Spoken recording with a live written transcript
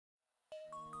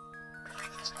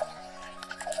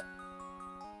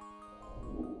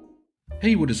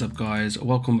Hey, what is up guys,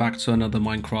 welcome back to another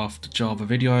Minecraft Java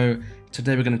video.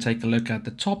 Today we're going to take a look at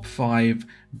the top 5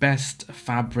 best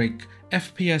fabric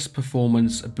FPS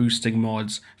performance boosting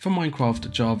mods for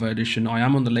Minecraft Java Edition. I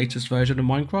am on the latest version of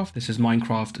Minecraft. This is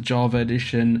Minecraft Java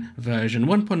Edition version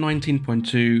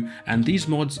 1.19.2, and these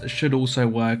mods should also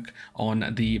work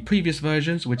on the previous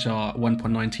versions, which are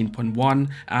 1.19.1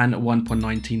 and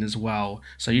 1.19 as well.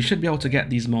 So you should be able to get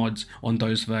these mods on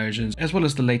those versions, as well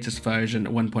as the latest version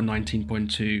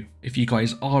 1.19.2. If you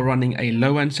guys are running a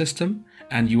low-end system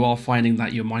and you are finding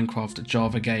that your Minecraft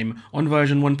Java game on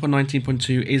version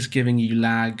 1.19.2 is giving you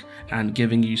lag and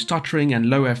giving you stuttering and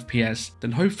low FPS,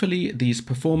 then hopefully these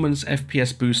performance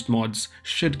FPS boost mods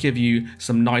should give you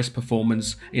some nice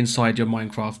performance inside your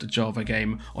Minecraft Java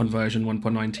game on version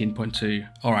 1.19.2.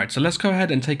 Alright, so let's go ahead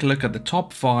and take a look at the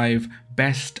top 5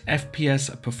 best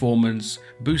FPS performance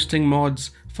boosting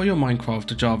mods for your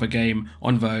Minecraft Java game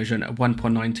on version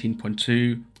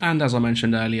 1.19.2, and as I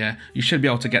mentioned earlier, you should be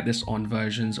able to get this on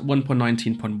versions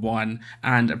 1.19.1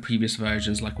 and previous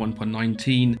versions like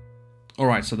 1.19.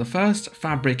 Alright, so the first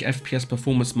fabric FPS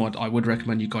performance mod I would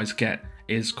recommend you guys get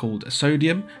is called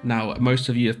Sodium. Now, most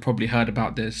of you have probably heard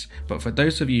about this, but for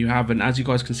those of you who haven't, as you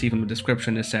guys can see from the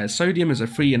description, it says Sodium is a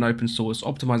free and open source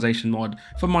optimization mod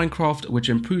for Minecraft which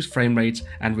improves frame rates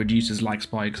and reduces lag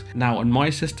spikes. Now, on my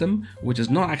system, which is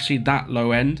not actually that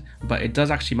low end, but it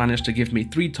does actually manage to give me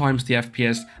 3 times the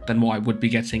FPS than what I would be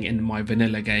getting in my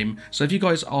vanilla game. So if you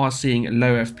guys are seeing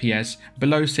low FPS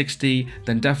below 60,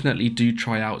 then definitely do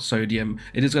try out Sodium.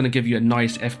 It is going to give you a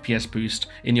nice FPS boost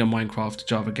in your Minecraft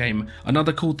Java game.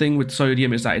 Another cool thing with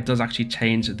Sodium is that it does actually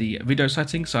change the video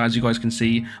settings. So as you guys can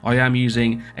see, I am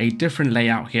using a different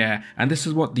layout here, and this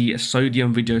is what the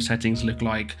Sodium video settings look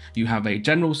like. You have a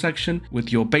general section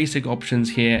with your basic options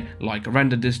here, like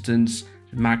render distance,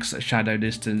 max shadow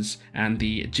distance, and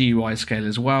the GUI scale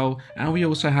as well. And we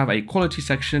also have a quality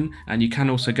section, and you can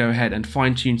also go ahead and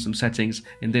fine tune some settings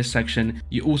in this section.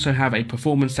 You also have a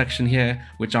performance section here,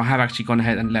 which I have actually gone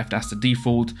ahead and left as the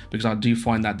default because I do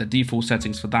find that the default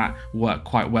settings for that work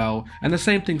quite well. And the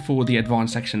same thing for the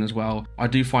advanced section as well. I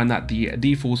do find that the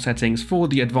default settings for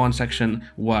the advanced section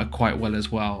work quite well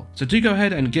as well. So do go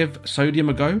ahead and give Sodium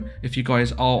a go. If you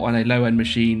guys are on a low-end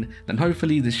machine, then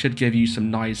hopefully this should give you some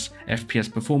nice FPS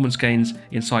performance gains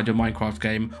inside your Minecraft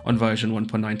game on version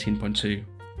 1.19.2.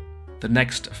 The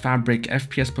next fabric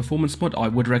FPS performance mod I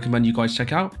would recommend you guys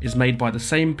check out is made by the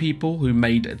same people who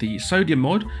made the Sodium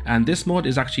mod, and this mod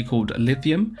is actually called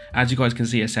Lithium. As you guys can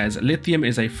see, it says Lithium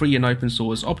is a free and open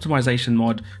source optimization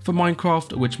mod for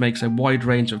Minecraft which makes a wide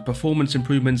range of performance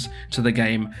improvements to the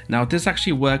game. Now, this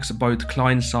actually works both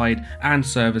client side and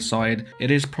server side.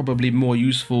 It is probably more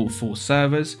useful for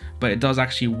servers, but it does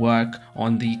actually work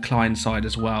on the client side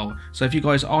as well. So if you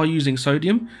guys are using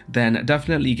Sodium, then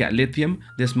definitely get Lithium.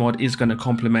 This mod is going to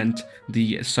complement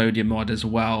the Sodium mod as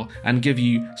well and give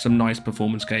you some nice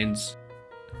performance gains.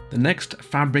 The next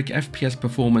fabric FPS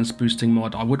performance boosting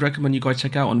mod I would recommend you guys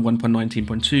check out on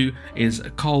 1.19.2 is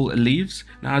Cull Leaves.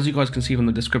 Now, as you guys can see from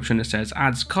the description, it says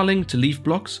adds culling to leaf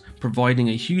blocks, providing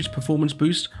a huge performance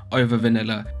boost over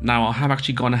vanilla. Now, I have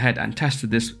actually gone ahead and tested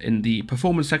this in the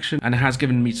performance section, and it has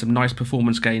given me some nice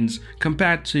performance gains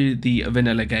compared to the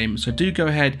vanilla game. So do go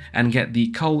ahead and get the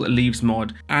Cull Leaves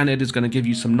mod, and it is going to give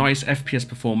you some nice FPS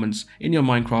performance in your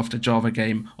Minecraft Java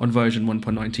game on version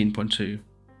 1.19.2.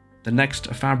 The next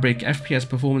fabric FPS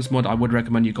performance mod I would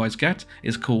recommend you guys get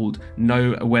is called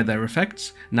No Weather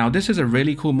Effects. Now, this is a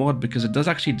really cool mod because it does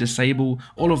actually disable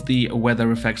all of the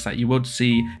weather effects that you would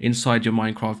see inside your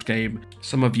Minecraft game.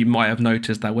 Some of you might have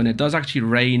noticed that when it does actually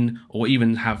rain or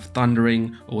even have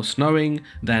thundering or snowing,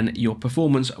 then your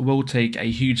performance will take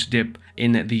a huge dip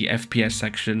in the FPS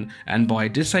section, and by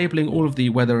disabling all of the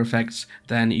weather effects,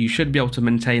 then you should be able to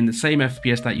maintain the same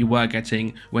FPS that you were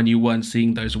getting when you weren't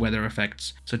seeing those weather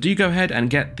effects. So do go ahead and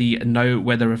get the No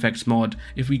Weather Effects mod.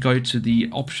 If we go to the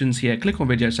options here, click on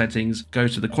video settings, go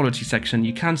to the quality section,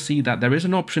 you can see that there is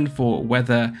an option for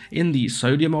weather in the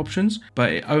Sodium options,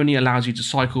 but it only allows you to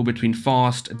cycle between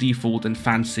fast, default and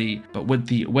fancy. But with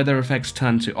the weather effects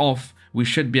turned to off, we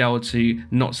should be able to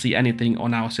not see anything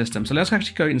on our system. So let's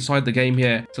actually go inside the game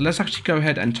here. So let's actually go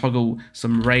ahead and toggle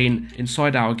some rain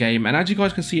inside our game. And as you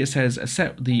guys can see, it says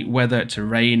set the weather to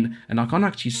rain, and I can't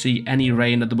actually see any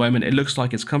rain at the moment. It looks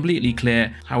like it's completely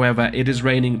clear. However, it is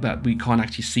raining, but we can't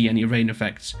actually see any rain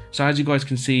effects. So as you guys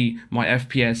can see, my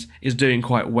FPS is doing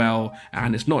quite well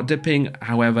and it's not dipping.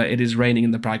 However, it is raining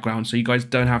in the background, so you guys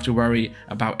don't have to worry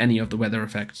about any of the weather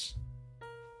effects.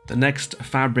 The next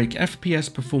Fabric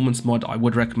FPS performance mod I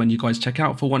would recommend you guys check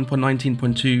out for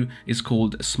 1.19.2 is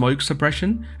called Smoke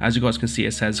Suppression. As you guys can see,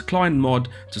 it says client mod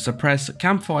to suppress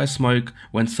campfire smoke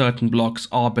when certain blocks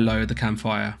are below the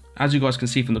campfire. As you guys can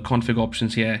see from the config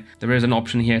options here, there is an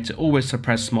option here to always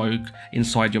suppress smoke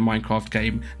inside your Minecraft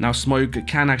game. Now, smoke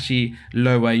can actually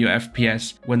lower your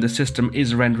FPS when the system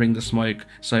is rendering the smoke.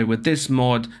 So with this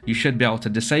mod, you should be able to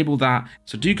disable that.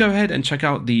 So do go ahead and check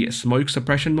out the smoke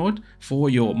suppression mod for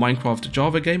your Minecraft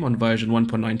Java game on version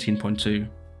 1.19.2.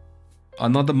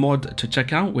 Another mod to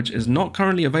check out, which is not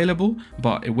currently available,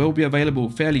 but it will be available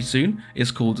fairly soon,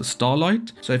 is called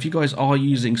Starlight. So if you guys are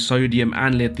using sodium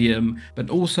and lithium,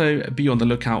 but also be on the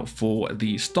lookout for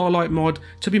the Starlight mod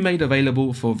to be made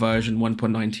available for version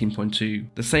 1.19.2.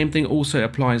 The same thing also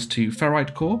applies to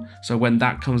Ferritecore. So when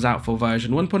that comes out for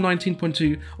version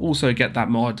 1.19.2, also get that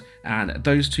mod, and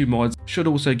those two mods should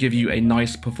also give you a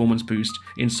nice performance boost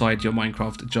inside your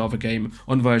Minecraft Java game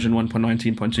on version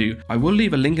 1.19.2. I will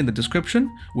leave a link in the description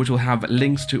which will have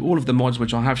links to all of the mods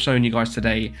which I have shown you guys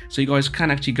today, so you guys can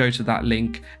actually go to that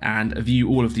link and view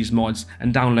all of these mods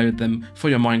and download them for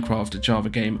your Minecraft Java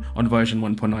game on version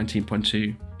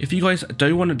 1.19.2. If you guys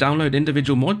don't want to download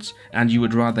individual mods and you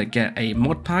would rather get a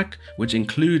mod pack which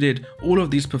included all of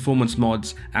these performance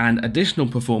mods and additional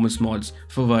performance mods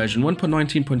for version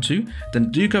 1.19.2,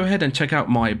 then do go ahead and check out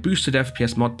my boosted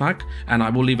FPS mod pack, and I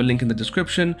will leave a link in the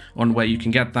description on where you can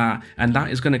get that, and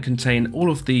that is going to contain all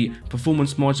of the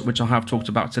performance mods which I have talked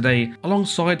about today,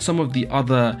 alongside some of the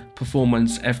other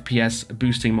performance FPS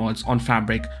boosting mods on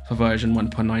Fabric for version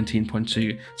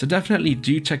 1.19.2. So definitely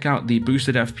do check out the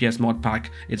boosted FPS mod pack.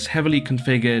 It's heavily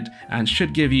configured and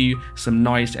should give you some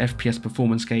nice FPS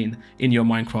performance gain in your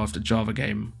Minecraft Java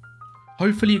game.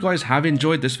 Hopefully you guys have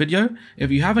enjoyed this video.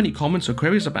 If you have any comments or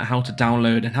queries about how to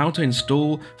download and how to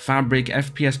install Fabric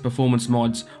FPS performance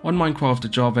mods on Minecraft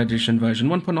Java Edition version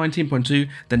 1.19.2,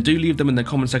 then do leave them in the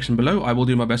comment section below. I will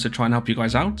do my best to try and help you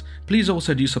guys out. Please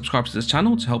also do subscribe to this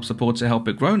channel to help support it, help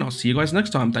it grow, and I'll see you guys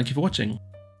next time. Thank you for watching.